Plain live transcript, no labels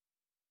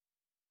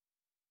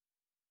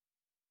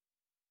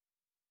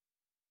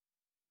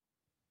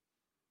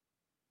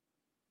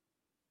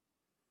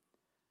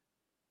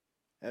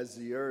as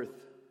the earth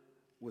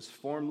was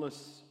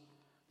formless,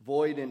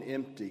 void, and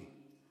empty,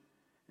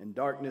 and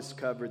darkness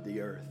covered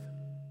the earth.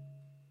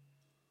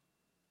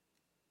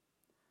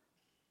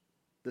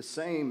 The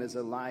same is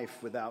a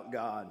life without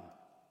God.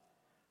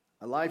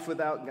 A life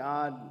without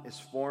God is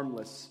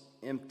formless,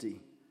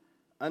 empty,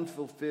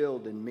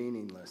 unfulfilled, and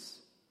meaningless.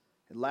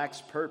 It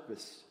lacks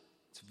purpose.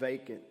 It's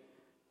vacant.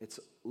 It's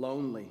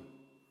lonely.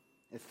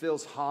 It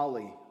feels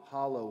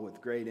hollow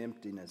with great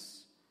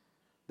emptiness.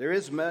 There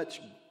is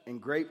much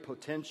and great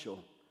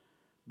potential,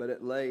 but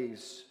it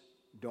lays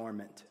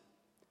dormant.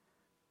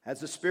 As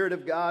the Spirit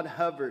of God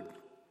hovered,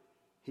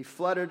 the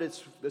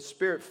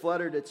Spirit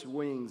fluttered its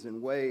wings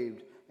and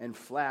waved and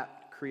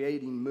flapped,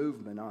 creating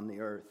movement on the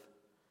earth.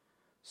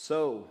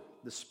 So,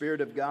 the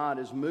Spirit of God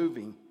is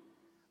moving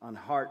on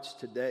hearts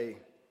today.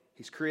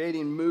 He's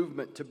creating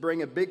movement to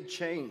bring a big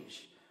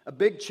change. A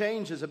big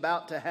change is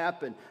about to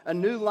happen. A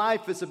new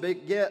life is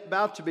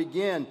about to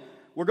begin.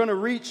 We're going to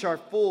reach our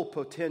full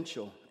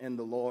potential in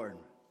the Lord.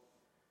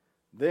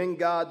 Then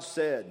God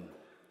said,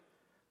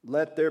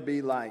 "Let there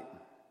be light."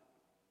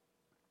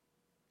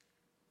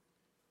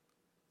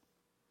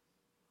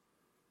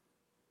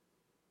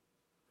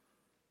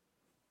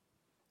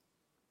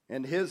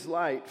 And His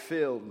light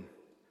filled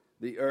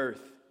the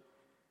earth.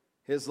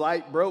 His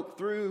light broke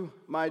through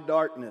my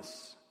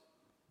darkness.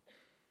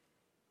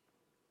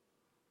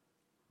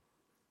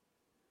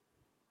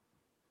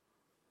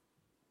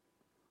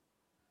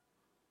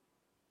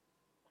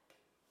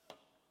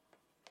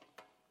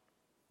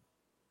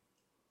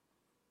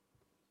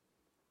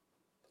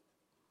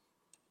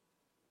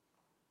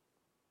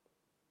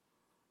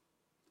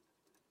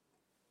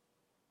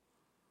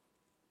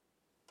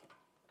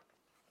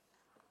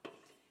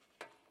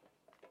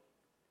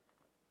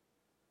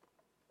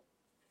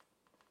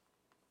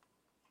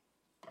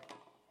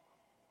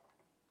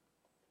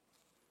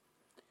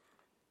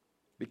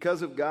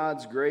 Because of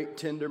God's great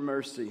tender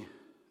mercy,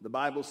 the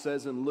Bible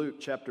says in Luke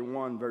chapter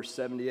 1, verse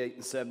 78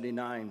 and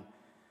 79,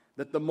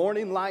 that the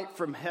morning light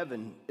from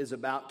heaven is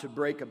about to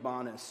break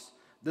upon us.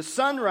 The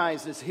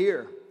sunrise is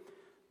here.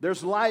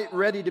 There's light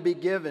ready to be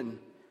given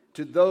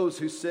to those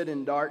who sit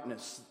in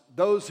darkness,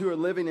 those who are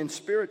living in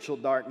spiritual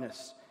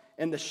darkness,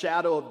 in the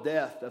shadow of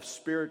death, of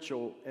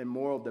spiritual and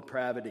moral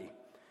depravity.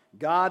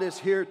 God is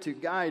here to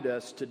guide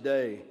us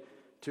today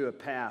to a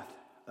path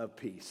of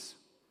peace.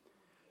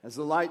 As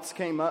the lights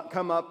come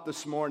up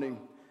this morning,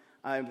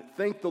 I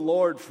thank the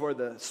Lord for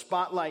the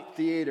Spotlight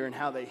Theater and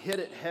how they hit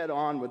it head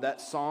on with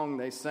that song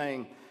they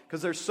sang.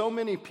 Because there's so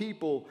many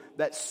people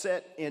that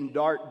sit in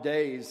dark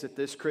days at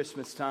this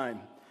Christmas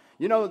time.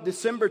 You know,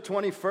 December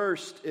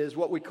 21st is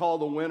what we call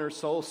the winter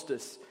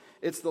solstice.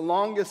 It's the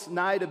longest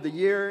night of the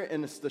year,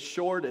 and it's the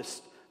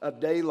shortest of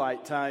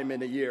daylight time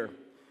in a year.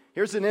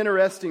 Here's an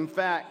interesting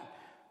fact.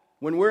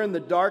 When we're in the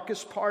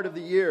darkest part of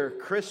the year,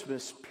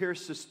 Christmas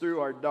pierces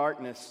through our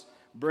darkness,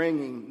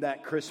 bringing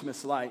that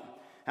Christmas light.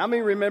 How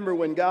many remember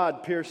when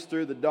God pierced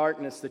through the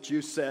darkness that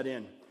you sat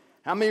in?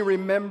 How many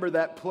remember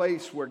that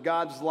place where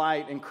God's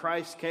light and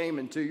Christ came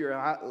into your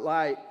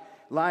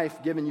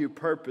life, giving you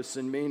purpose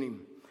and meaning?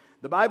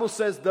 The Bible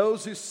says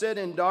those who sit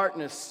in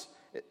darkness,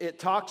 it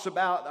talks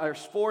about,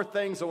 there's 4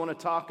 things I want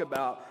to talk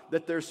about,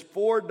 that there's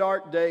 4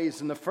 dark days,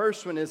 and the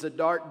first one is a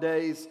dark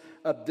days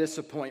of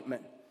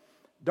disappointment.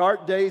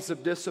 Dark days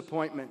of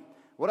disappointment.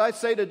 What I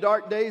say to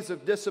dark days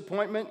of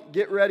disappointment,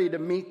 get ready to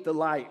meet the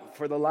light,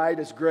 for the light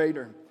is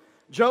greater.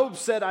 Job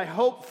said, I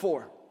hope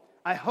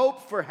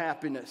for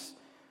happiness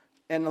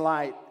and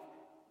light,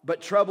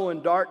 but trouble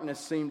and darkness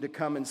seem to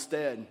come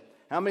instead.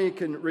 How many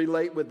can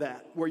relate with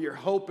that, where you're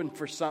hoping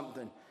for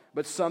something,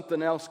 but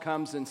something else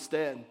comes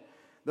instead?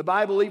 The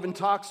Bible even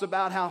talks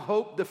about how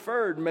hope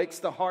deferred makes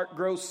the heart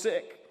grow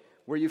sick,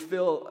 where you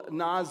feel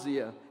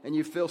nausea and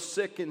you feel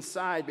sick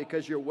inside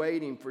because you're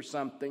waiting for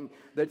something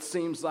that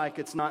seems like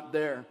it's not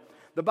there.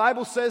 The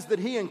Bible says that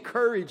He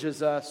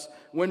encourages us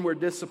when we're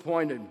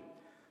disappointed.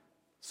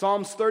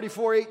 Psalms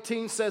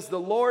 34:18 says, the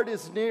Lord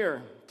is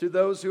near to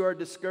those who are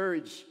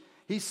discouraged.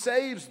 He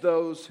saves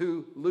those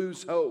who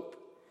lose hope.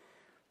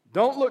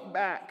 Don't look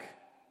back.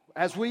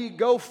 As we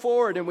go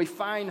forward and we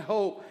find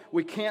hope,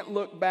 we can't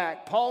look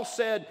back. Paul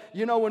said,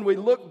 you know, when we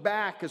look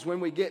back is when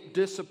we get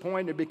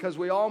disappointed, because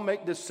we all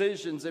make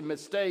decisions and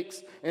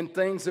mistakes and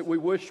things that we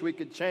wish we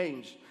could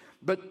change.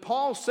 But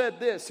Paul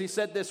said this. He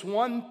said, this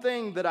one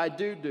thing that I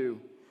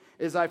do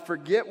is I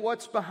forget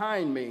what's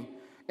behind me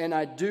and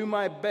I do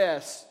my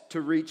best to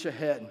reach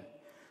ahead.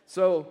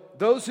 So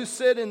those who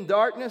sit in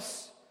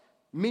darkness,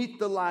 meet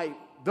the light.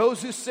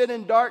 Those who sit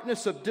in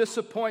darkness of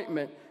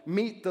disappointment,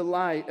 meet the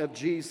light of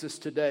Jesus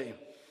today.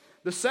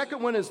 The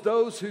second one is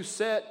those who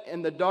sit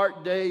in the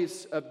dark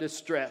days of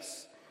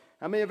distress.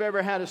 How many have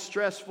ever had a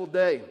stressful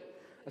day,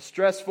 a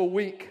stressful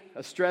week,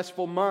 a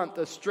stressful month,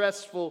 a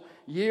stressful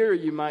year,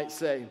 you might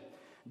say?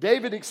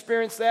 David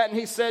experienced that, and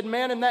he said,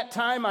 man, in that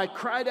time I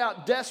cried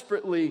out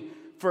desperately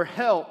for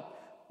help,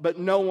 but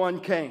no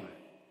one came.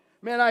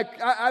 Man,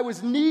 I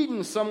was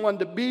needing someone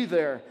to be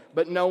there,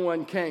 but no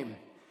one came.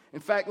 In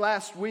fact,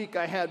 last week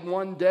I had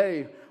one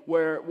day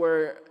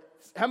where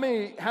How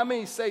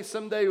many say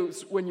someday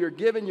when you're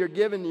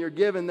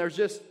given, there's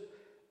just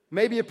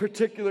maybe a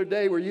particular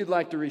day where you'd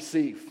like to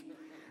receive?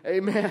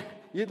 Amen.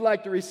 You'd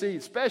like to receive,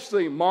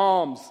 especially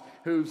moms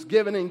who's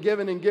given and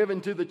given and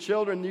given to the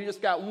children. You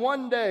just got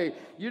one day,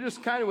 you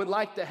just kind of would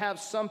like to have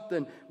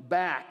something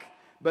back,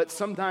 but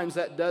sometimes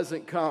that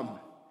doesn't come.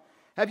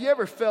 Have you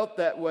ever felt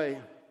that way?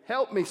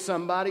 Help me,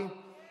 somebody.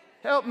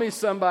 Help me,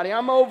 somebody.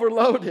 I'm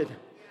overloaded.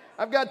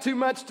 I've got too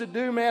much to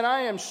do, man.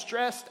 I am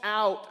stressed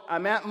out.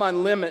 I'm at my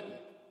limit.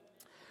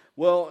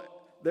 Well,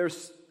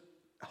 there's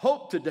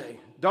hope today.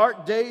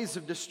 Dark days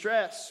of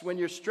distress. When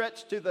you're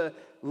stretched to the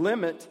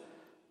limit,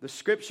 the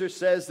scripture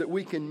says that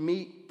we can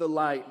meet the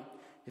light.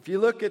 If you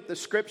look at the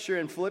scripture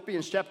in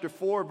Philippians chapter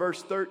 4,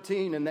 verse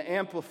 13 in the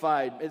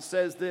Amplified, it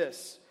says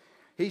this: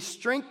 He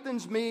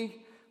strengthens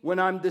me when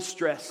I'm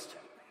distressed.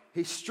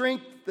 He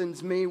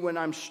strengthens me when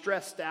I'm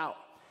stressed out.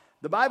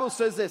 The Bible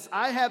says this: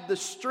 I have the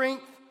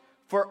strength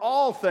for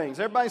all things.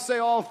 Everybody say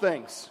all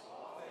things.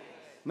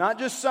 Not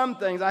just some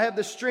things. I have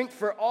the strength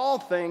for all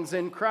things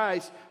in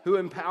Christ who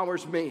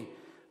empowers me.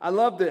 I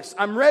love this.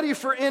 I'm ready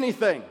for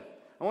anything.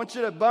 I want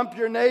you to bump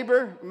your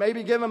neighbor,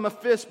 maybe give him a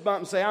fist bump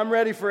and say, I'm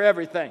ready for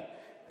everything.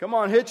 Come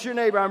on, hit your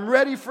neighbor. I'm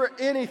ready for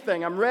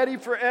anything. I'm ready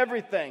for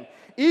everything.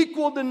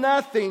 Equal to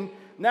nothing.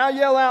 Now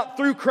yell out,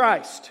 through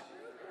Christ.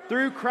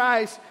 Through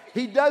Christ.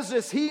 He does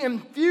this. He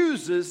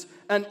infuses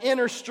an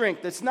inner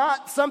strength. It's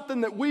not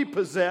something that we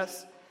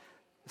possess.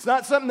 It's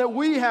not something that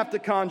we have to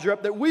conjure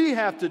up, that we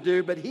have to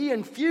do, but He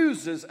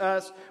infuses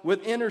us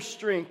with inner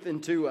strength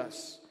into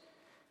us.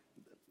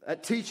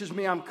 That teaches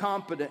me I'm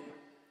competent,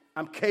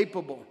 I'm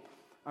capable,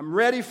 I'm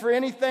ready for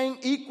anything,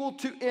 equal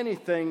to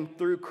anything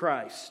through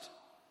Christ.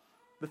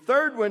 The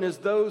third one is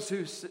those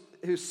who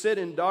sit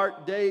in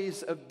dark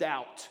days of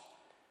doubt.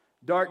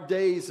 Dark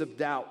days of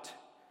doubt.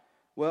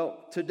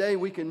 Well, today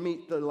we can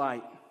meet the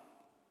light.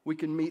 We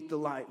can meet the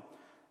light.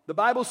 The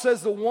Bible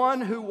says the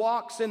one who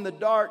walks in the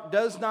dark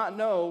does not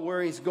know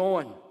where he's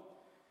going.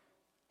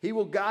 He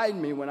will guide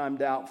me when I'm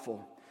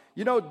doubtful.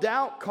 You know,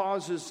 doubt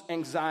causes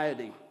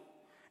anxiety.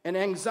 And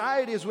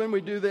anxiety is when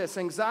we do this.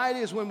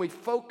 Anxiety is when we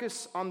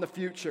focus on the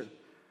future.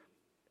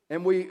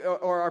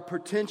 Or our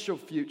potential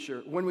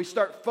future. When we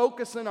start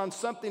focusing on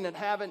something that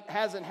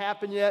hasn't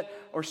happened yet,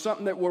 or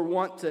something that we're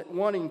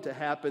wanting to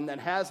happen that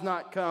has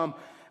not come,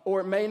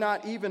 or it may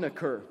not even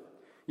occur.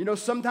 You know,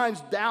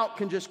 sometimes doubt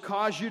can just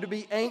cause you to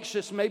be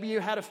anxious. Maybe you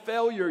had a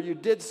failure, you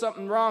did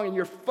something wrong, and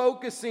you're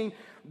focusing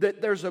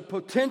that there's a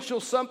potential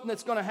something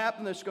that's going to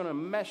happen that's going to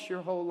mess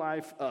your whole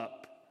life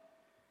up.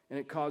 And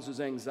it causes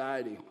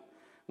anxiety.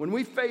 When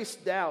we face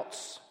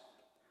doubts,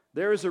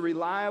 there is a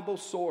reliable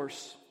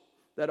source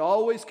that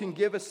always can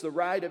give us the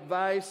right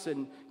advice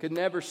and can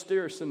never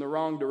steer us in the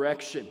wrong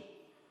direction.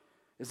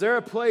 Is there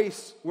a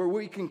place where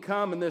we can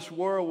come in this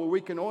world where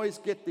we can always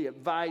get the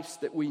advice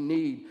that we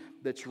need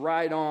that's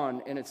right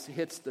on and it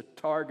hits the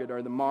target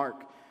or the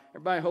mark?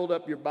 Everybody hold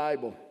up your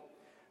Bible.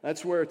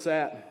 That's where it's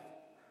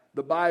at.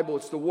 The Bible,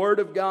 it's the Word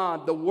of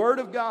God. The Word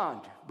of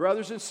God,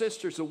 brothers and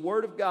sisters, the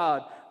Word of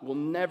God will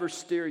never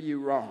steer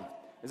you wrong.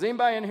 Has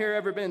anybody in here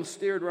ever been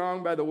steered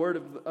wrong by the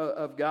Word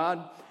of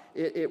God?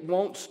 It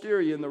won't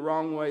steer you in the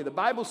wrong way. The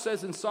Bible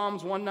says in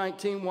Psalms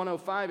 119,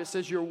 105, it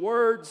says, your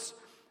words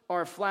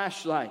are a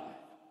flashlight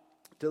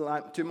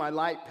to my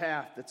light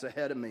path that's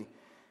ahead of me,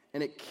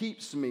 and it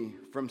keeps me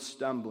from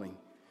stumbling.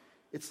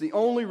 It's the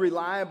only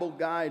reliable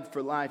guide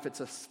for life. It's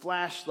a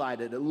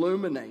flashlight. It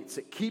illuminates.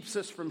 It keeps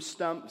us from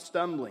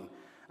stumbling.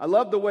 I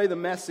love the way the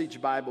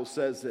Message Bible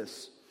says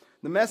this.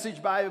 The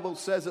Message Bible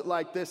says it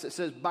like this. It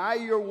says, by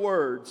your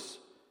words,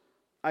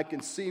 I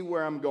can see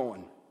where I'm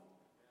going.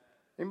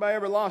 Anybody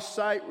ever lost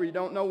sight where you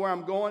don't know where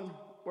I'm going?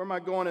 Where am I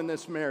going in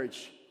this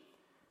marriage?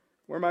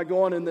 Where am I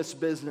going in this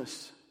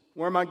business?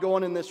 Where am I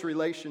going in this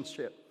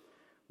relationship?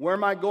 Where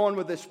am I going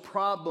with this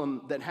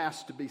problem that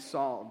has to be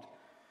solved?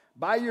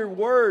 By your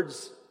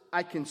words,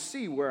 I can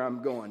see where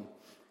I'm going.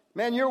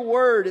 Man, your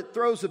word, it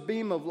throws a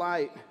beam of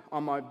light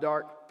on my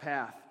dark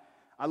path.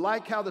 I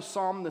like how the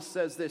psalmist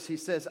says this. He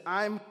says,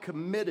 I'm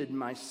committed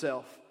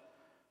myself,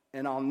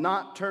 and I'll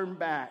not turn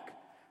back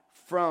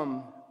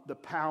from the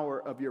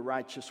power of your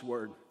righteous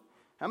word.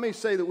 How many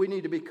say that we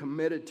need to be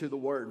committed to the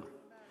word?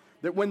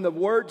 That when the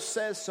word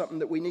says something,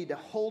 that we need to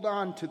hold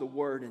on to the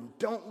word and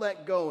don't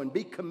let go and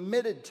be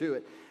committed to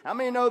it. How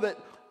many know that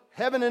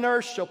heaven and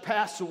earth shall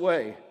pass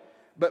away,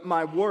 but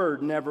my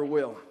word never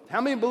will? How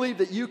many believe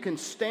that you can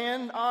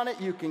stand on it,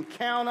 you can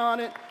count on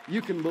it,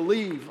 you can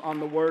believe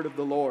on the word of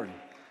the Lord?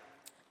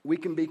 We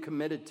can be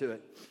committed to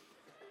it.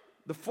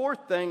 The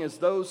fourth thing is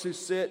those who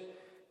sit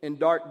in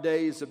dark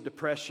days of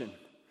depression.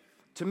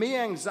 To me,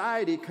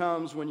 anxiety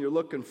comes when you're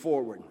looking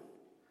forward,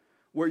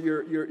 where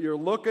you're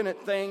looking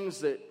at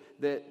things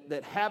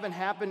that haven't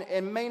happened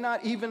and may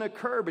not even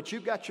occur, but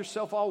you've got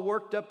yourself all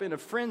worked up in a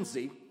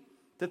frenzy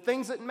to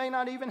things that may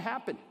not even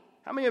happen.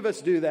 How many of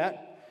us do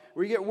that?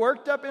 Where you get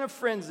worked up in a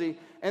frenzy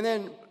and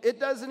then it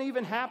doesn't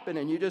even happen,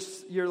 and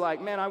you're like,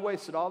 man, I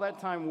wasted all that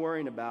time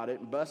worrying about it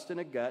and busting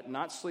a gut,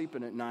 not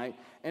sleeping at night,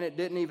 and it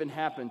didn't even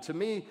happen. To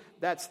me,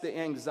 that's the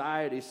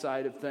anxiety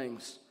side of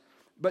things.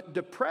 But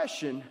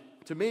depression,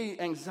 to me,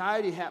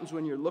 anxiety happens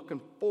when you're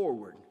looking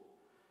forward.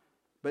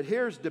 But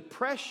here's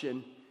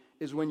depression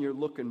is when you're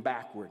looking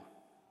backward.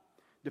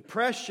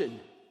 Depression,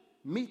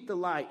 meet the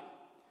light.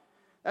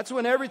 That's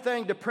when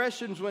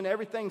depression's when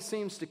everything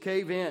seems to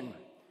cave in.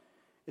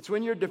 It's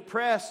when you're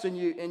depressed and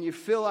you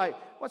feel like,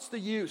 what's the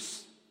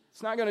use?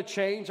 It's not going to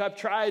change. I've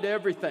tried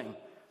everything.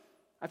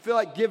 I feel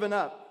like giving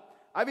up.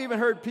 I've even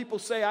heard people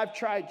say, I've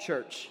tried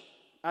church.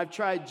 I've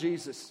tried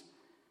Jesus.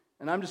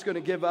 And I'm just going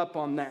to give up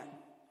on that.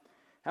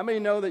 How many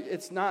know that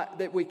it's not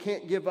that we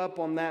can't give up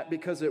on that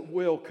because it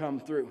will come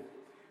through?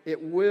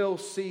 It will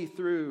see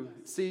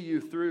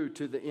you through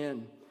to the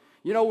end.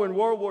 You know, when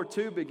World War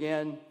II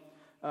began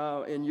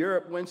in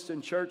Europe,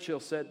 Winston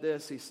Churchill said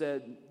this. He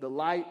said, the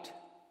light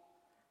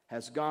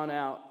has gone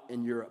out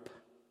in Europe.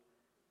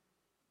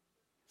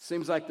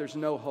 Seems like there's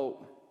no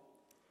hope.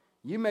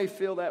 You may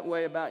feel that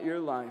way about your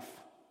life,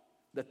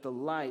 that the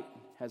light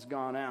has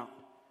gone out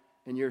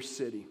in your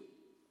city,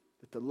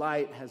 that the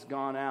light has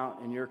gone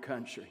out in your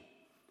country.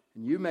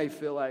 And you may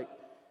feel like,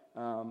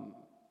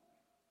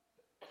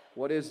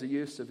 what is the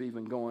use of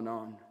even going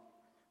on?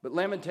 But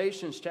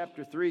Lamentations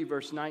chapter 3,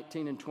 verse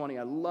 19 and 20,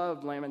 I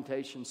love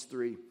Lamentations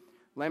 3.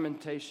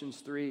 Lamentations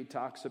 3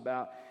 talks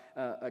about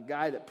a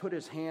guy that put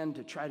his hand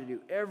to try to do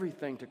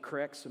everything to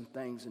correct some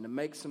things and to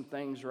make some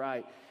things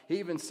right. He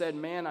even said,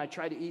 man, I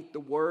try to eat the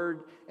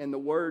word, and the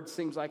word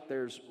seems like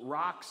there's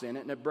rocks in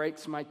it, and it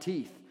breaks my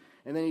teeth.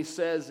 And then he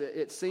says,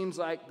 it seems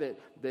like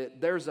that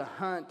there's a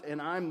hunt,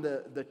 and I'm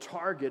the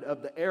target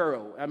of the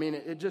arrow. I mean,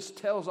 it just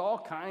tells all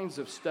kinds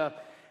of stuff.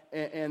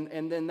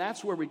 And then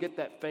that's where we get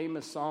that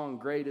famous song,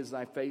 Great is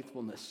Thy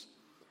Faithfulness.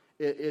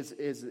 It is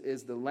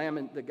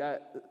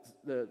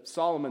the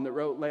Solomon that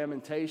wrote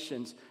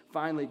Lamentations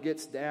finally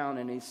gets down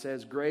and he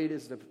says, great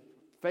is the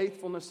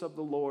faithfulness of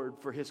the Lord,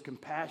 for his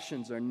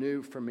compassions are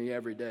new for me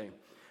every day.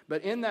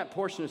 But in that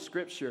portion of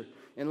scripture,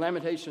 in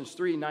Lamentations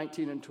 3,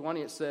 19 and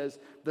 20, it says,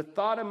 the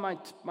thought of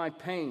my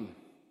pain,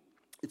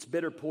 it's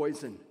bitter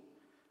poison.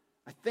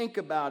 I think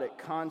about it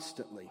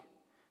constantly.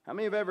 How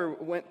many have ever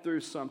went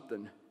through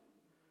something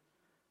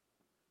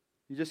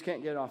you just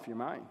can't get it off your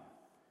mind?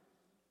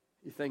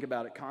 You think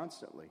about it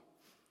constantly.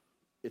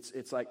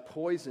 It's like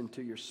poison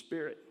to your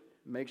spirit.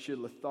 It makes you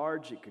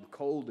lethargic and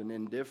cold and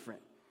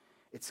indifferent.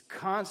 It's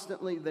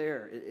constantly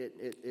there.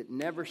 It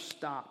never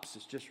stops.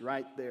 It's just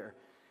right there.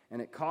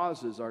 And it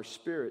causes our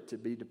spirit to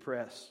be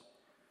depressed.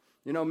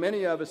 You know,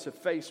 many of us have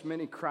faced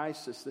many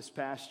crises this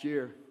past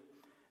year,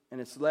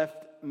 and it's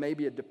left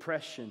maybe a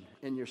depression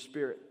in your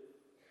spirit.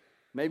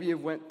 Maybe you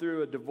went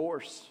through a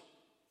divorce.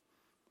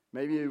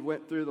 Maybe you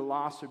went through the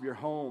loss of your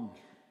home,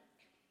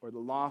 or the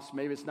loss,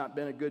 maybe it's not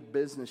been a good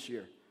business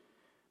year.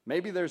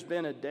 Maybe there's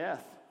been a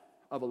death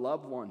of a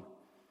loved one.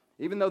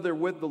 Even though they're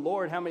with the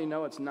Lord, how many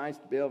know it's nice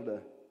to be able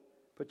to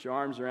put your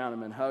arms around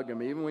them and hug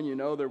them, even when you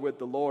know they're with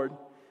the Lord,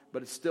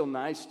 but it's still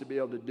nice to be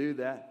able to do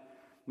that.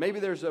 Maybe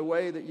there's a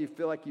way that you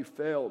feel like you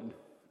failed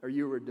or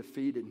you were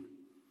defeated.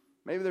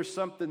 Maybe there's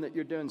something that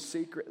you're doing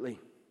secretly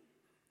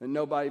that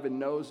nobody even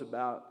knows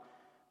about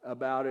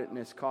it, and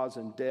it's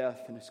causing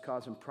death and it's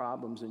causing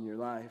problems in your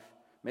life.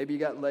 Maybe you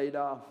got laid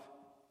off.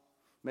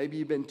 Maybe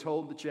you've been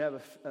told that you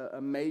have a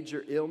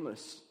major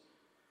illness.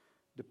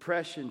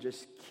 Depression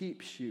just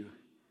keeps you.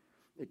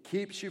 It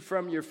keeps you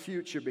from your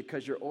future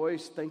because you're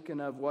always thinking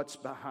of what's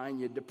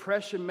behind you.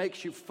 Depression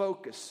makes you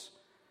focus.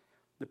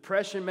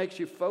 Depression makes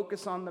you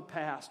focus on the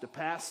past, a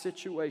past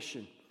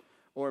situation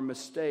or a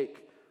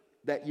mistake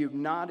that you've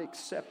not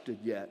accepted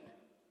yet,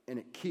 and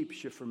it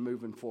keeps you from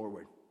moving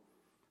forward.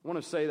 I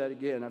want to say that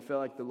again. I feel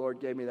like the Lord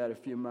gave me that a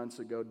few months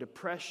ago.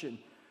 Depression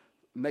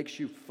makes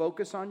you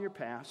focus on your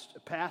past, a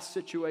past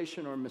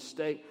situation or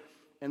mistake.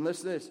 And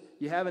listen to this,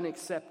 you haven't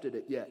accepted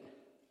it yet.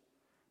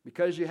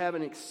 Because you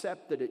haven't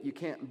accepted it, you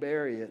can't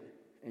bury it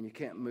and you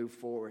can't move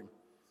forward.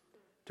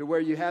 To where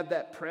you have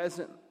that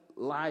present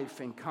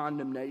life in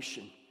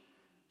condemnation.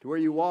 To where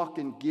you walk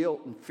in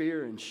guilt and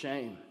fear and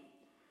shame.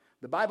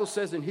 The Bible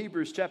says in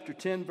Hebrews chapter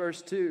 10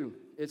 verse 2,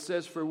 it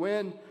says, For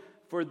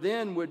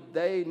then would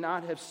they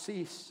not have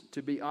ceased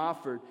to be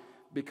offered,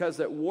 because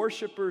that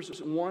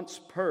worshipers once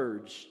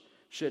purged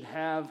should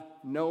have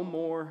no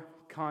more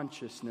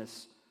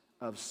consciousness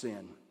of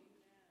sin.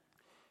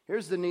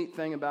 Here's the neat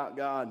thing about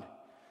God.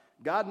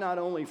 God not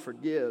only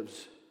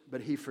forgives,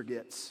 but he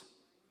forgets.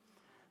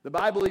 The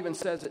Bible even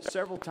says it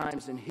several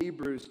times in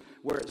Hebrews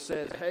where it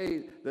says,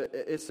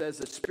 it says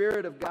the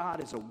Spirit of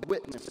God is a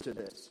witness to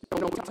this.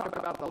 You know, we talk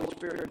about the Holy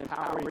Spirit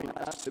empowering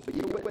us to be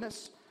a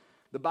witness.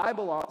 The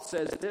Bible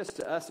says this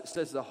to us. It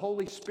says the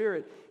Holy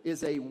Spirit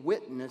is a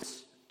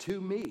witness to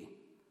me.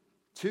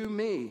 To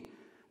me.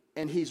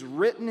 And he's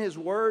written his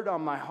word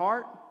on my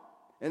heart.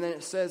 And then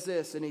it says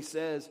this, and he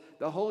says,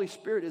 the Holy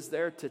Spirit is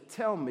there to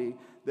tell me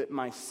that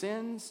my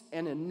sins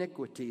and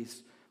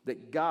iniquities,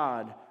 that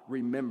God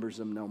remembers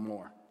them no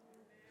more.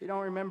 He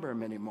don't remember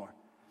them anymore.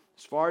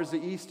 As far as the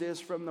east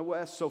is from the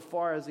west, so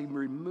far as he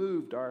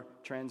removed our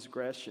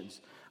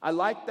transgressions. I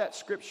like that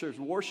scripture,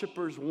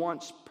 worshipers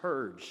once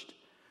purged.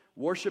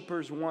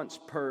 Worshipers once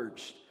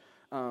purged.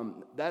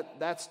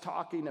 That's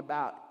talking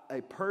about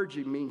a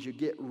purging means you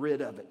get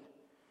rid of it.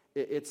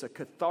 It's a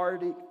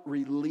cathartic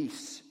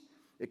release.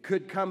 It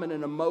could come in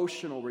an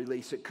emotional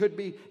release. It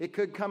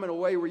could come in a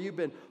way where you've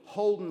been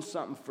holding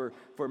something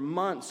for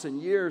months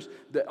and years,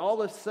 that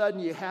all of a sudden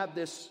you have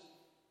this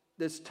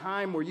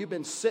time where you've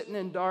been sitting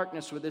in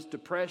darkness with this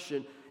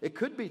depression. It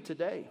could be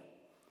today.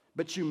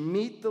 But you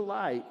meet the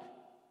light,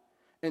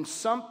 and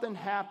something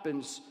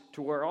happens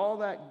to where all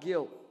that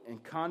guilt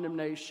and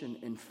condemnation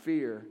and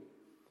fear,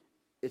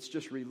 it's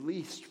just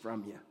released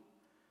from you,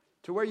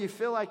 to where you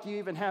feel like you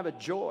even have a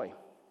joy.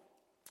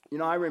 You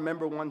know, I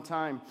remember one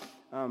time,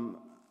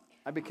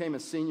 I became a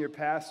senior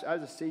pastor. I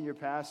was a senior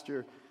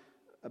pastor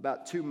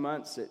about 2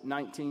 months at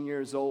 19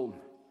 years old.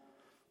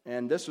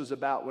 And this was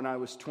about when I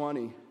was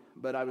 20.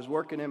 But I was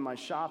working in my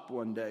shop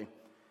one day,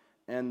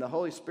 and the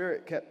Holy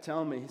Spirit kept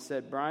telling me, he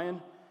said,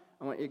 Brian,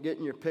 I want you to get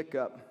in your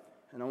pickup,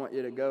 and I want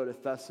you to go to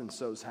Thus and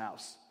So's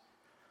house.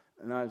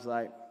 And I was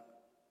like,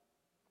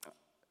 I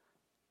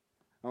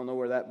don't know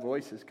where that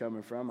voice is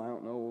coming from. I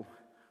don't know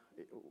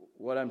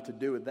what I'm to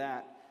do with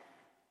that.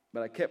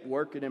 But I kept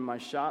working in my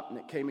shop, and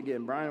it came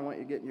again. Brian, I want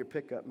you to get in your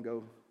pickup and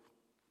go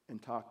and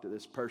talk to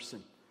this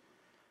person.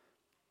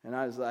 And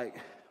I was like,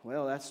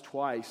 well, that's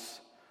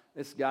twice.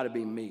 It's got to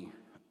be me.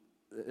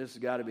 This has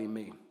got to be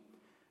me.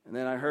 And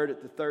then I heard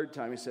it the third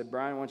time. He said,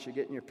 Brian, I want you to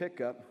get in your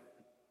pickup,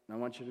 and I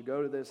want you to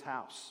go to this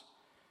house.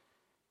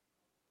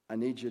 I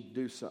need you to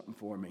do something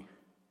for me.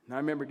 And I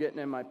remember getting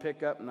in my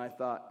pickup, and I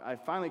thought, I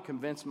finally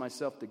convinced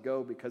myself to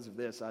go because of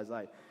this. I was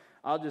like,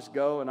 I'll just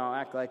go, and I'll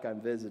act like I'm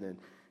visiting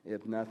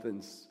if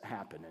nothing's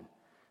happening.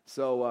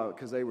 So,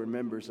 because they were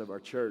members of our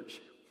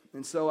church.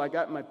 And so I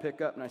got in my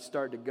pickup, and I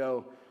started to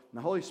go. And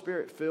the Holy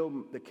Spirit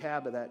filled the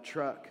cab of that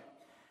truck.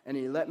 And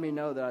he let me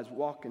know that I was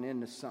walking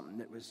into something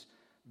that was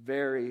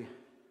very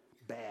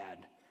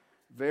bad.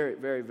 Very,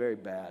 very, very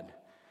bad.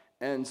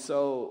 And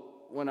so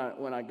when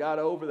I got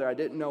over there, I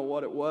didn't know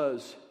what it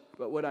was.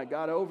 But when I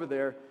got over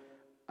there,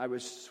 I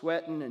was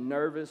sweating and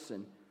nervous.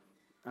 And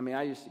I mean,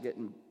 I used to get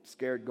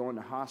scared going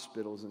to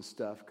hospitals and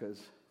stuff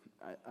because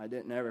I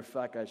didn't ever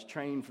feel like I was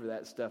trained for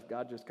that stuff.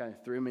 God just kind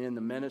of threw me in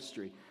the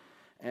ministry.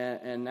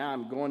 And now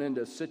I'm going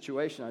into a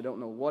situation. I don't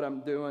know what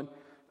I'm doing.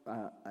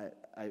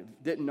 I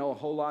didn't know a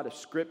whole lot of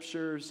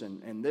scriptures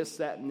and this,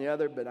 that, and the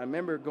other. But I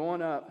remember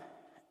going up,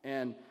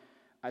 and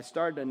I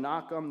started to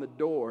knock on the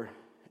door.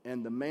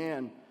 And the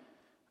man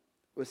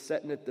was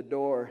sitting at the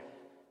door.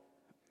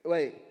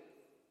 Wait.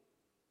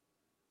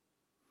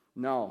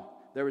 No,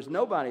 there was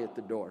nobody at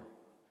the door.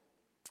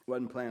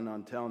 Wasn't planning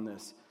on telling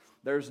this.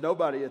 There's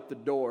nobody at the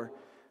door,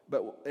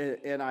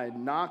 and I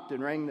knocked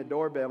and rang the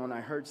doorbell, and I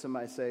heard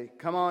somebody say,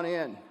 "Come on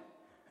in."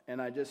 And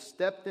I just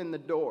stepped in the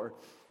door,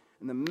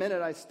 and the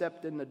minute I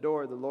stepped in the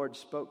door, the Lord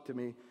spoke to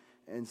me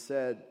and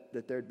said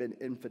that there'd been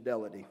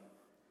infidelity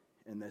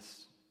in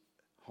this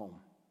home,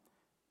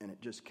 and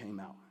it just came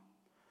out.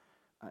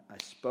 I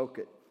spoke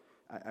it.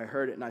 I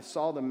heard it, and I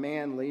saw the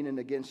man leaning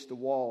against the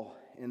wall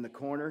in the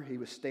corner. He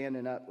was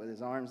standing up with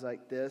his arms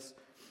like this,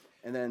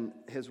 and then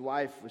his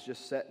wife was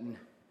just sitting.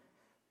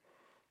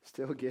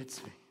 Still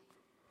gets me.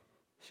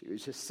 She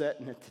was just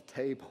sitting at the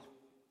table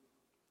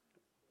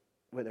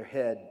with her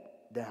head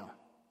down.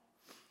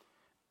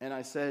 And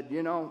I said,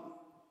 you know,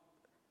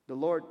 the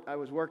Lord, I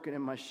was working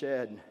in my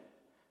shed, and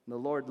the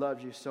Lord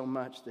loves you so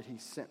much that he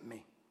sent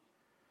me.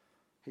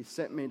 He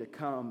sent me to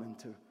come and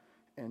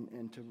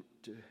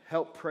to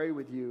help pray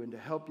with you and to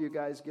help you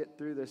guys get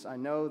through this. I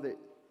know that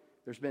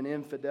there's been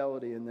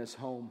infidelity in this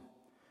home,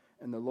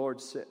 and the Lord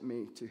sent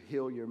me to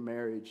heal your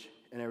marriage,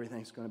 and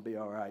everything's going to be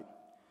all right.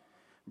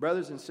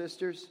 Brothers and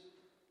sisters,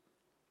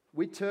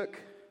 we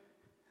took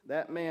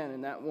that man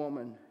and that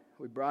woman,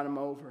 we brought them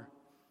over,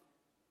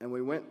 and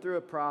we went through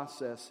a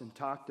process and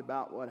talked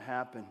about what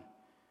happened.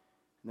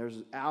 And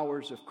there's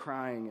hours of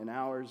crying and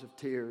hours of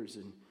tears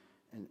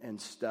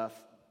and stuff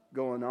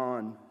going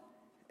on.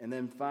 And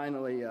then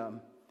finally,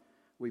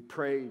 we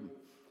prayed.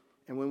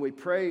 And when we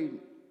prayed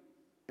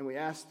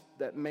and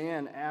that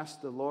man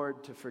asked the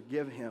Lord to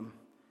forgive him,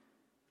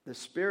 the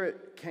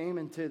Spirit came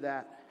into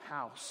that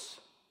house.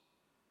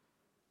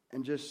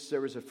 And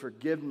there was a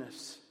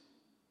forgiveness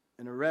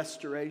and a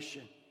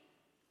restoration.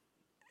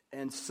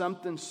 And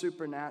something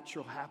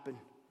supernatural happened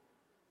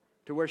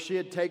to where she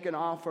had taken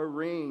off her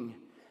ring.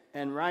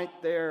 And right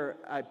there,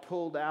 I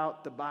pulled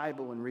out the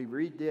Bible and we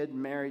redid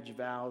marriage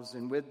vows.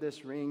 And with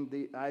this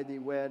ring, I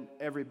wed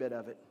every bit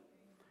of it.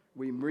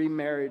 We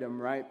remarried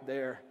them right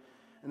there.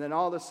 And then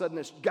all of a sudden,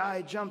 this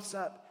guy jumps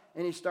up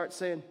and he starts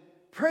saying,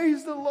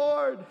 "Praise the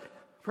Lord!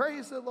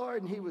 Praise the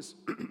Lord!" And he was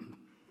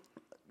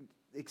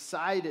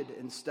excited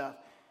and stuff.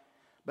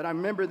 But I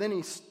remember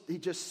then he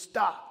just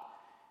stopped.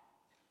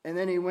 And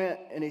then he went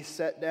and he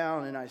sat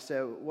down, and I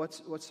said, what's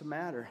the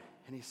matter?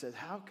 And he said,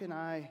 how can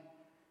I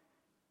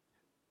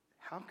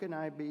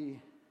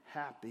be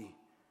happy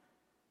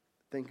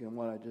thinking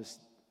what I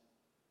just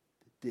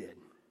did?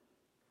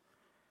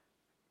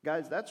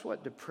 Guys, that's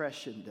what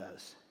depression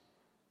does.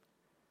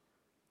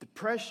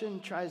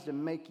 Depression tries to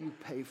make you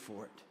pay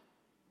for it.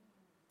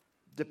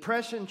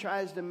 Depression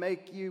tries to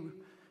make you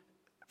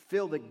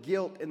feel the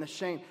guilt and the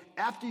shame.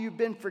 After you've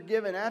been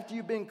forgiven, after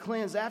you've been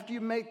cleansed, after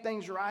you've made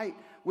things right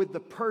with the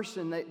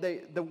person,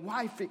 the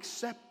wife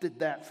accepted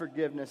that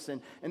forgiveness,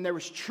 and there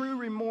was true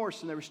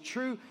remorse, and there was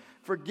true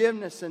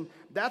forgiveness. And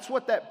that's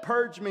what that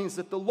purge means,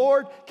 that the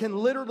Lord can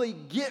literally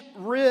get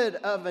rid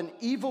of an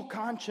evil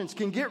conscience,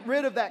 can get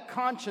rid of that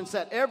conscience,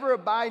 that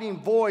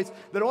ever-abiding voice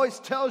that always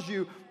tells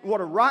you what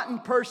a rotten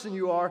person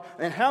you are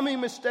and how many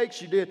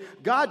mistakes you did.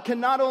 God can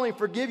not only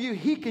forgive you,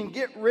 He can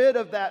get rid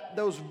of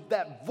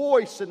that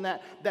voice and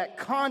that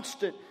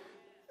constant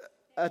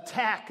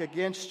attack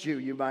against you,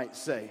 you might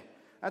say.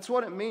 That's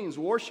what it means.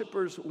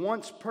 Worshipers,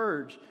 once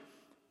purged,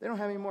 they don't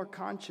have any more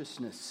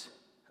consciousness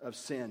of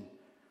sin.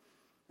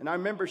 And I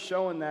remember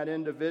showing that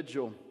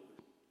individual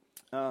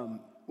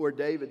where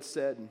David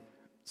said in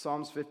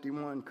Psalms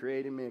 51,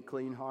 creating me a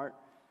clean heart.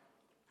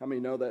 How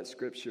many know that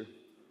scripture?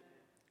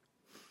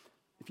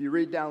 If you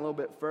read down a little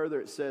bit further,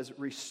 it says,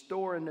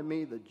 restore unto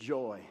me the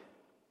joy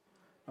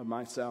of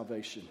my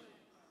salvation.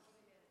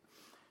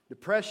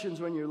 Depression's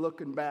when you're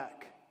looking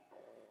back.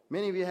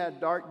 Many of you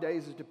had dark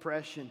days of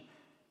depression,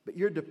 but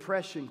your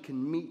depression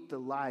can meet the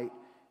light,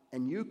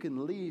 and you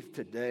can leave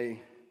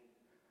today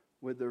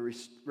with the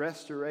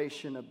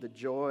restoration of the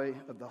joy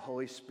of the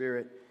Holy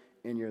Spirit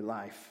in your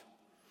life.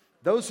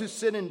 Those who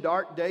sit in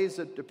dark days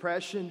of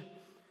depression,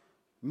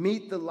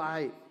 meet the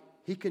light.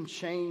 He can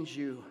change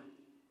you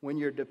when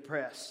you're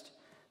depressed.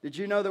 Did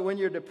you know that when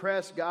you're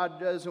depressed, God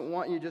doesn't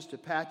want you just to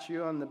pat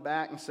you on the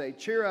back and say,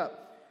 cheer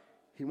up.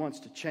 He wants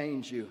to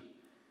change you.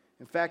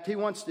 In fact, He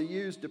wants to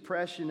use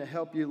depression to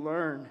help you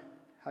learn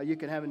how you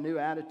can have a new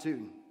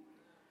attitude.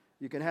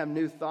 You can have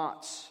new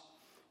thoughts.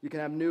 You can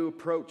have new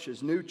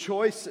approaches, new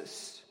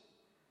choices.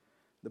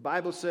 The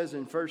Bible says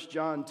in 1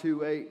 John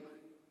 2:8,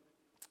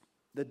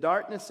 the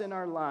darkness in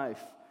our life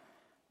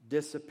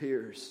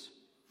disappears.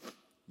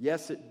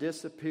 Yes, it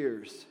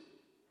disappears.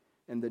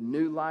 And the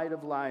new light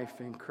of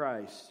life in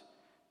Christ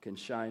can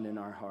shine in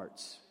our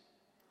hearts.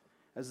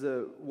 As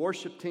the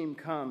worship team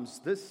comes,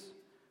 this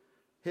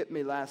hit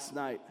me last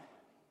night.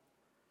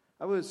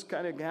 I was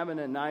kind of having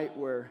a night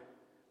where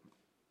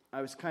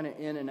I was kind of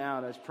in and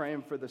out. I was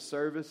praying for the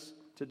service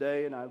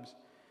today, and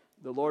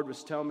the Lord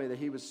was telling me that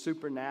He was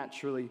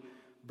supernaturally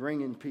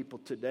bringing people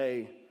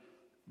today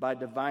by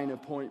divine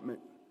appointment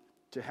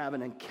to have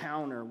an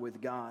encounter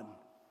with God.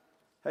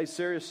 Hey,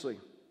 seriously,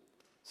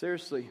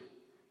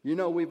 you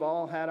know we've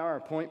all had our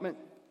appointment?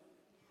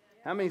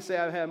 How many say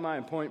I've had my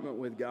appointment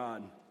with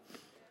God?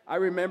 I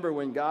remember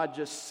when God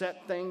just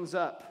set things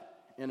up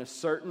in a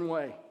certain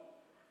way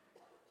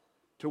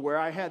to where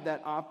I had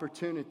that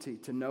opportunity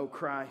to know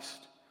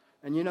Christ.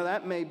 And you know,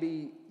 that may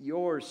be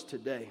yours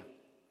today.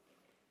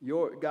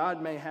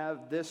 God may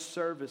have this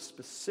service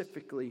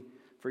specifically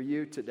for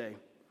you today.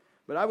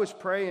 But I was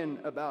praying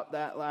about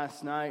that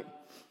last night,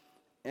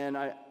 and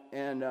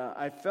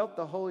I felt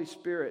the Holy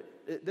Spirit.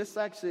 This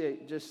actually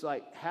just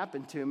like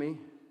happened to me,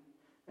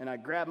 and I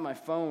grabbed my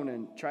phone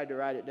and tried to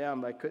write it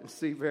down, but I couldn't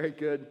see very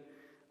good.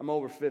 I'm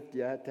over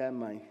 50. I have to have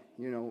my,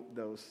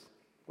 those,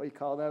 what do you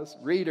call those?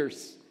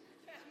 Readers.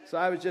 So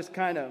I was just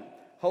kind of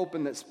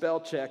hoping that spell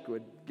check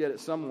would get it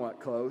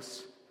somewhat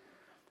close.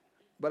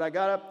 But I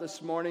got up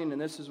this morning, and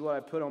this is what I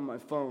put on my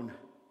phone.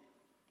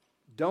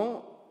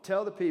 Don't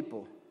tell the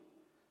people,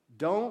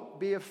 don't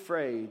be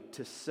afraid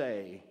to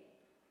say,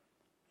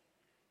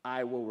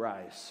 I will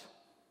rise.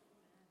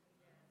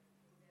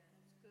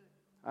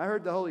 I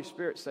heard the Holy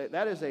Spirit say,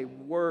 that is a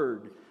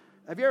word.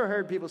 Have you ever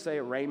heard people say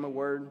a rhema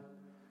word?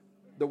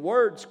 The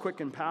word's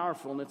quick and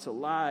powerful, and it's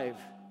alive,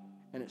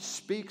 and it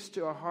speaks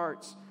to our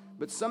hearts.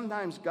 But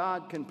sometimes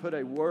God can put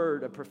a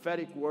word, a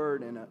prophetic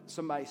word, in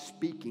somebody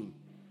speaking.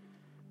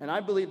 And I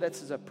believe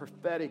this is a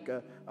prophetic,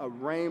 a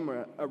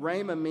rhema. A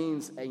rhema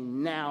means a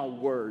now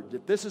word.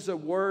 That this is a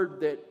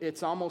word that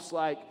it's almost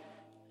like,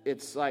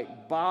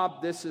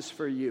 Bob, this is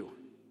for you.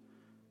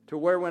 To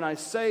where when I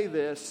say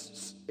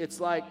this, it's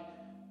like,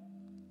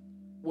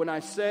 when I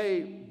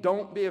say,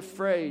 don't be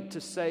afraid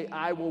to say,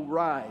 I will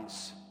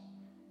rise.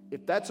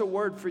 If that's a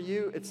word for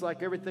you, it's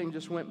like everything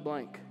just went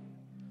blank.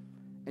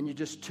 And you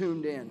just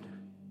tuned in.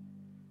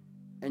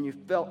 And you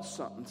felt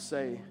something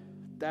say,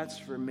 that's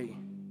for me.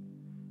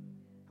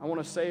 I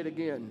want to say it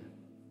again.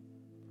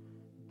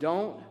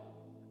 Don't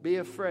be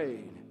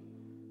afraid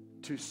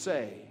to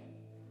say,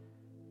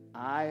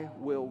 I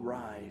will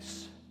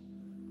rise.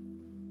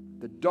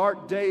 The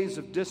dark days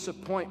of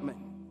disappointment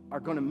are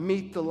going to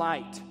meet the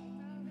light.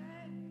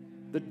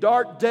 The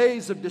dark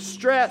days of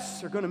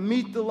distress are going to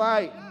meet the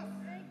light.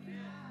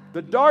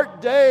 The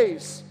dark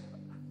days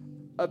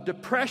of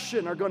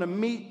depression are going to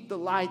meet the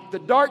light. The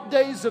dark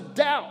days of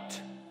doubt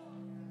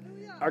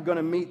are going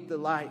to meet the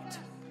light.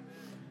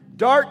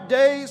 Dark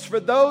days for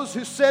those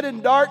who sit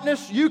in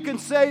darkness, you can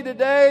say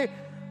today,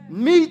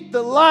 meet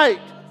the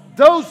light.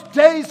 Those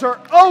days are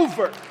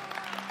over.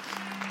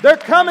 They're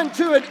coming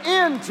to an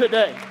end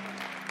today.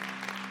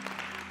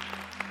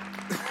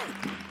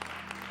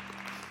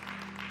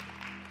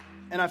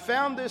 And I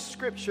found this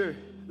scripture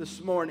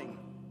this morning.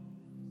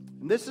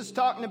 And this is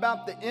talking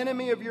about the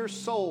enemy of your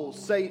soul,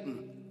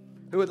 Satan.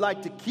 who would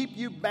like to keep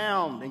you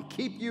bound and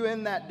keep you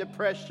in that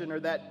depression or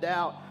that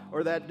doubt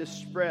or that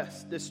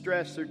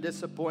distress or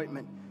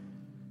disappointment.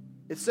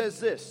 It says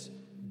this: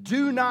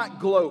 do not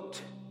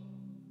gloat.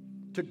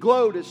 To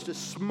gloat is to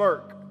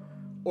smirk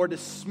or to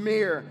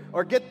smear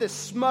or get this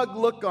smug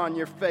look on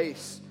your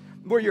face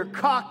where you're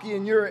cocky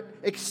and you're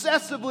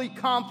excessively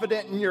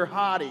confident and you're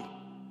haughty.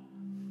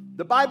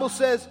 The Bible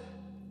says,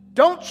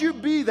 don't you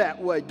be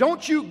that way.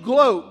 Don't you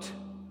gloat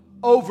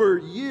over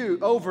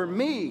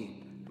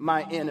me,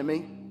 my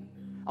enemy.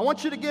 I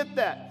want you to get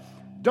that.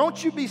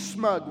 Don't you be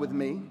smug with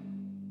me.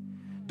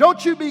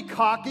 Don't you be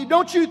cocky.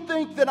 Don't you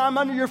think that I'm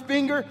under your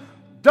finger.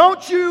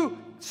 Don't you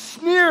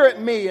sneer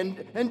at me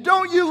and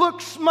don't you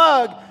look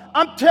smug.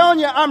 I'm telling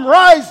you, I'm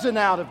rising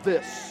out of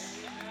this.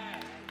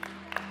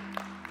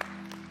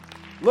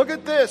 Look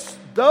at this.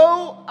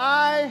 Though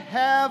I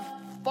have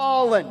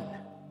fallen.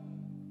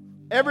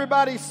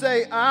 Everybody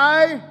say,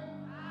 I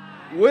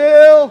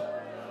will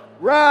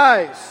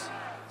rise.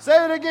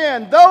 Say it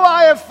again. Though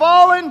I have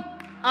fallen,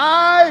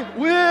 I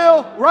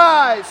will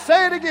rise.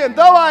 Say it again.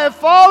 Though I have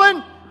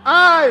fallen,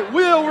 I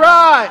will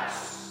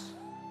rise.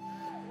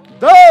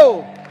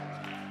 Though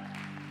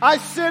I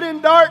sit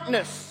in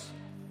darkness.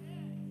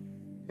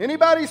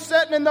 Anybody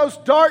sitting in those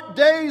dark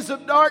days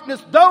of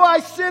darkness? Though I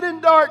sit in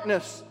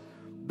darkness,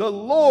 the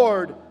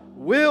Lord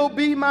will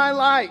be my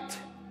light.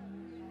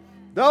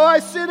 Though I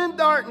sit in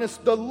darkness,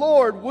 the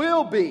Lord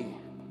will be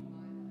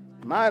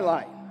my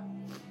light.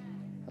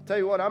 I'll tell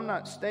you what, I'm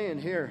not staying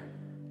here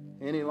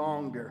any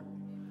longer.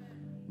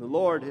 The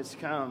Lord has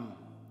come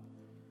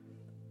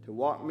to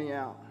walk me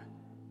out.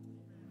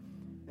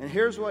 And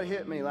here's what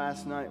hit me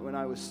last night when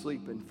I was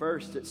sleeping.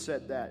 First, it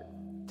said that.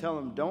 Tell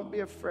him, don't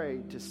be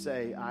afraid to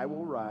say, I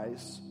will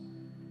rise.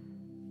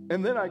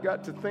 And then I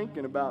got to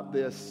thinking about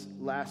this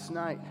last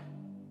night.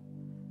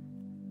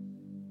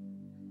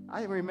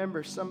 I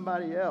remember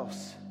somebody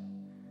else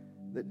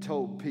that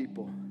told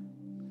people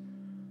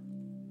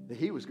that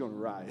he was going to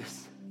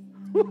rise.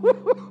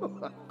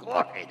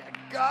 Glory to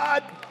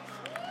God.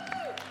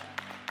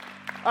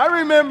 I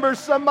remember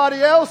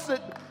somebody else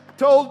that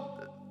told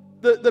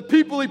the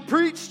people he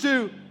preached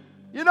to,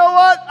 you know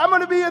what? I'm going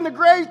to be in the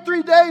grave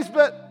 3 days,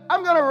 but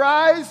I'm going to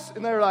rise.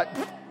 And they were like,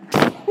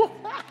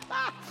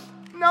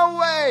 no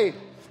way.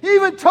 He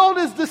even told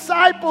his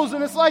disciples,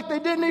 and it's like they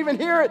didn't even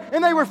hear it,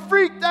 and they were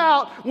freaked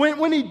out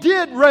when he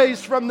did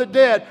raise from the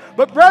dead.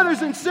 But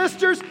brothers and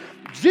sisters,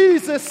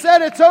 Jesus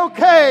said it's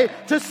okay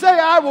to say,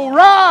 I will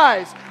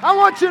rise. I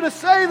want you to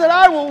say that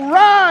I will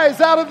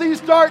rise out of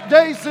these dark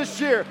days this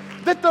year,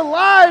 that the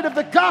light of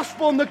the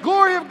gospel and the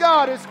glory of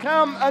God has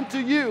come unto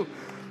you.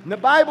 And the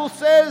Bible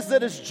says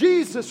that as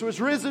Jesus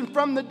was risen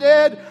from the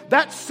dead,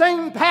 that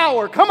same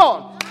power, come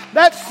on,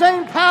 that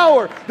same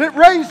power that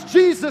raised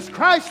Jesus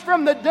Christ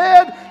from the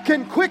dead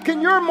can quicken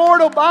your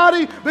mortal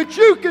body, but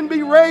you can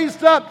be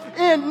raised up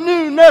in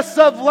newness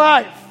of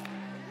life.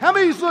 How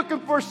many's looking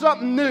for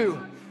something new?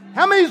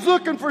 How many's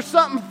looking for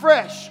something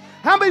fresh?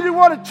 How many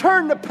want to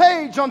turn the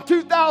page on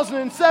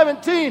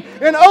 2017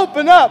 and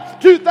open up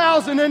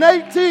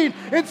 2018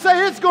 and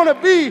say it's going to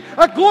be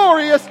a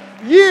glorious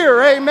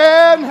year?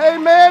 Amen,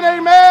 amen,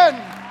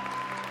 amen.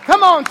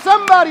 Come on,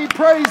 somebody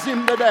praise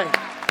Him today.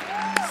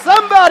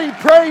 Somebody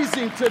praise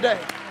Him today.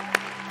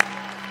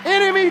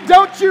 Enemy,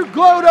 don't you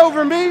gloat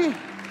over me.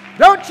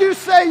 Don't you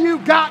say you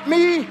got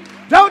me.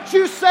 Don't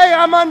you say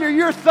I'm under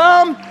your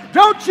thumb.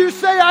 Don't you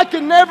say it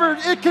can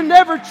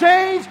never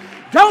change.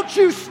 Don't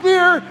you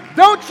sneer.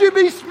 Don't you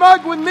be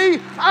smug with me.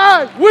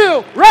 I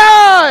will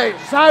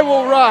rise. I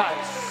will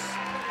rise.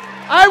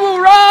 I will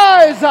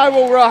rise. I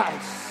will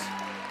rise.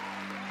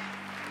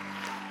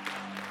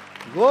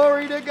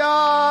 Glory to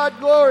God.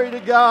 Glory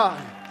to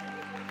God.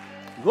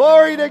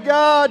 Glory to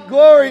God.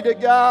 Glory to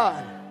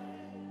God.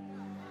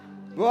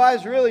 Well, I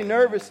was really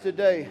nervous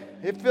today.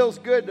 It feels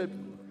good to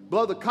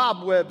blow the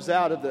cobwebs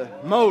out of the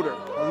motor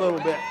a little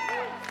bit.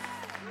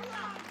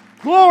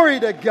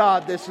 Glory to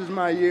God. This is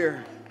my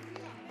year.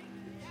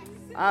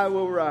 I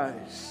will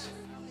rise.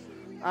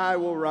 I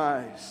will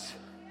rise.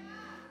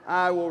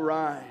 I will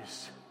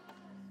rise.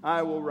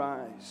 I will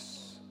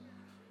rise.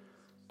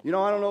 You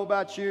know, I don't know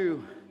about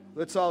you.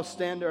 Let's all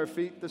stand to our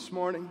feet this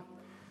morning.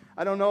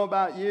 I don't know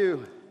about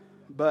you,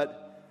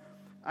 but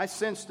I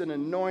sensed an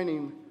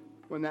anointing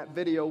when that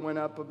video went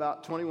up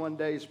about 21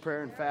 days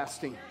prayer and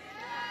fasting.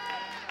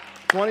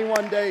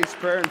 21 days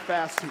prayer and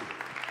fasting.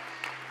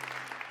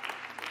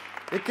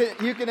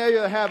 You can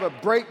either have a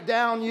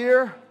breakdown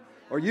year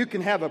or you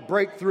can have a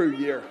breakthrough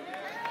year.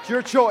 It's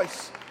your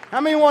choice.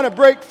 How many want a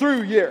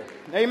breakthrough year?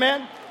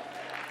 Amen?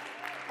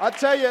 I'll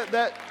tell you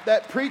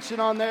that preaching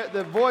on there,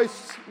 the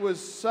voice was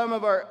some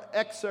of our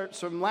excerpts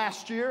from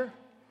last year.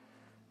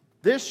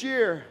 This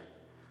year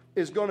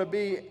is going to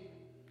be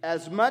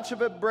as much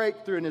of a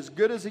breakthrough and as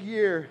good as a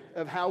year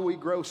of how we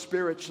grow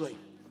spiritually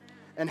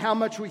and how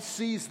much we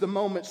seize the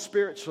moment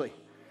spiritually.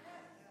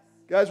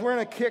 Guys, we're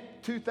going to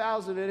kick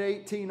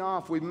 2018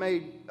 off. We've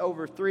made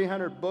over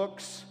 300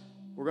 books.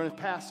 We're going to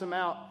pass them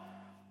out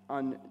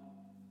on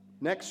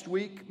next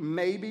week,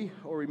 maybe,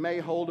 or we may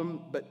hold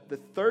them. But the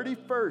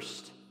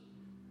 31st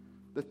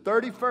The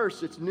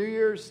 31st, it's New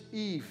Year's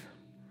Eve.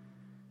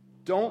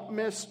 Don't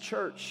miss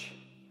church,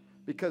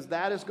 because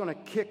that is going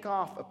to kick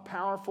off a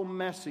powerful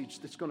message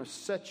that's going to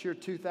set your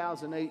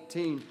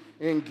 2018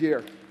 in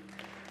gear.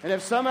 And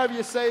if some of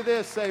you say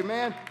this, say,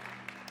 man,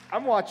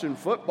 I'm watching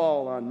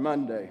football on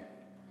Monday.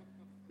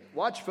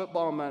 Watch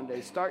football Monday.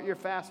 Start your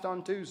fast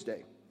on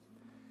Tuesday.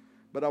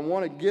 But I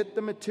want to get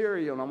the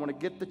material, and I want to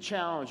get the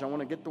challenge. I want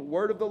to get the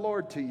word of the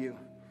Lord to you.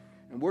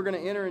 And we're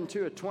going to enter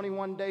into a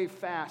 21-day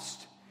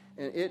fast,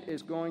 and it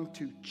is going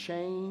to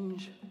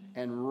change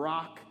and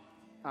rock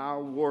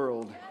our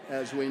world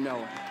as we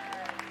know it.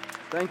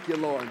 Thank you,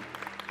 Lord.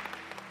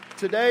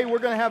 Today, we're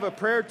going to have a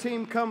prayer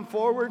team come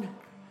forward.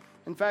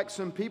 In fact,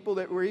 some people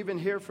that were even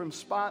here from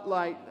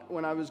Spotlight,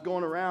 when I was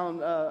going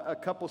around, a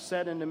couple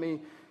said unto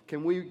me,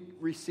 can we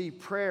receive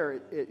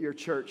prayer at your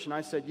church? And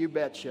I said, you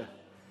betcha.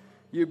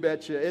 You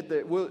betcha.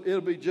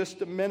 It'll be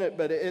just a minute,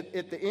 but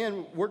at the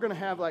end, we're going to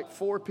have like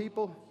 4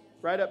 people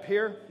right up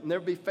here, and they'll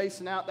be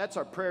facing out. That's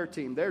our prayer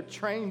team. They're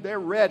trained. They're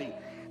ready.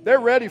 They're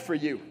ready for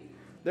you.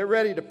 They're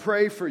ready to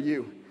pray for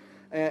you.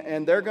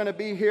 And they're going to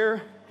be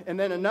here. And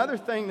then another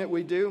thing that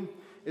we do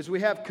is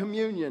we have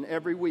communion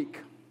every week.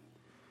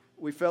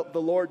 We felt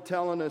the Lord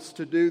telling us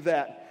to do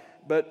that.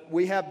 But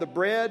we have the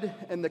bread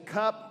and the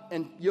cup,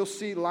 and you'll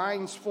see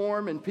lines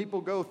form and people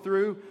go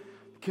through.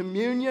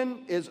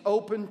 Communion is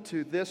open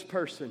to this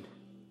person.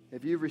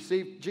 If you've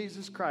received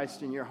Jesus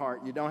Christ in your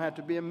heart, you don't have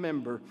to be a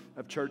member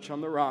of Church on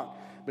the Rock,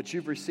 but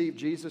you've received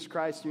Jesus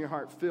Christ in your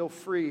heart, feel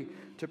free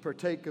to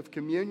partake of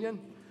communion.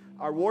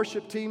 Our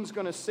worship team's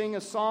going to sing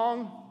a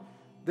song.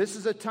 This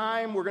is a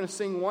time, we're going to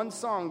sing one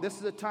song. This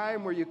is a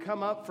time where you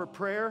come up for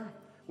prayer.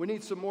 We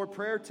need some more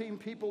prayer team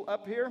people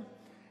up here.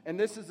 And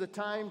this is the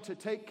time to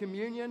take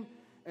communion.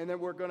 And then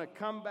we're going to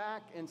come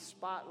back, and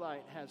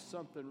Spotlight has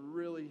something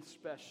really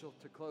special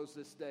to close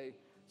this day.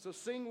 So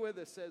sing with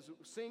us,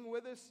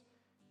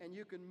 and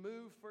you can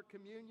move for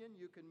communion.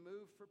 You can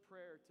move for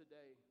prayer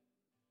today.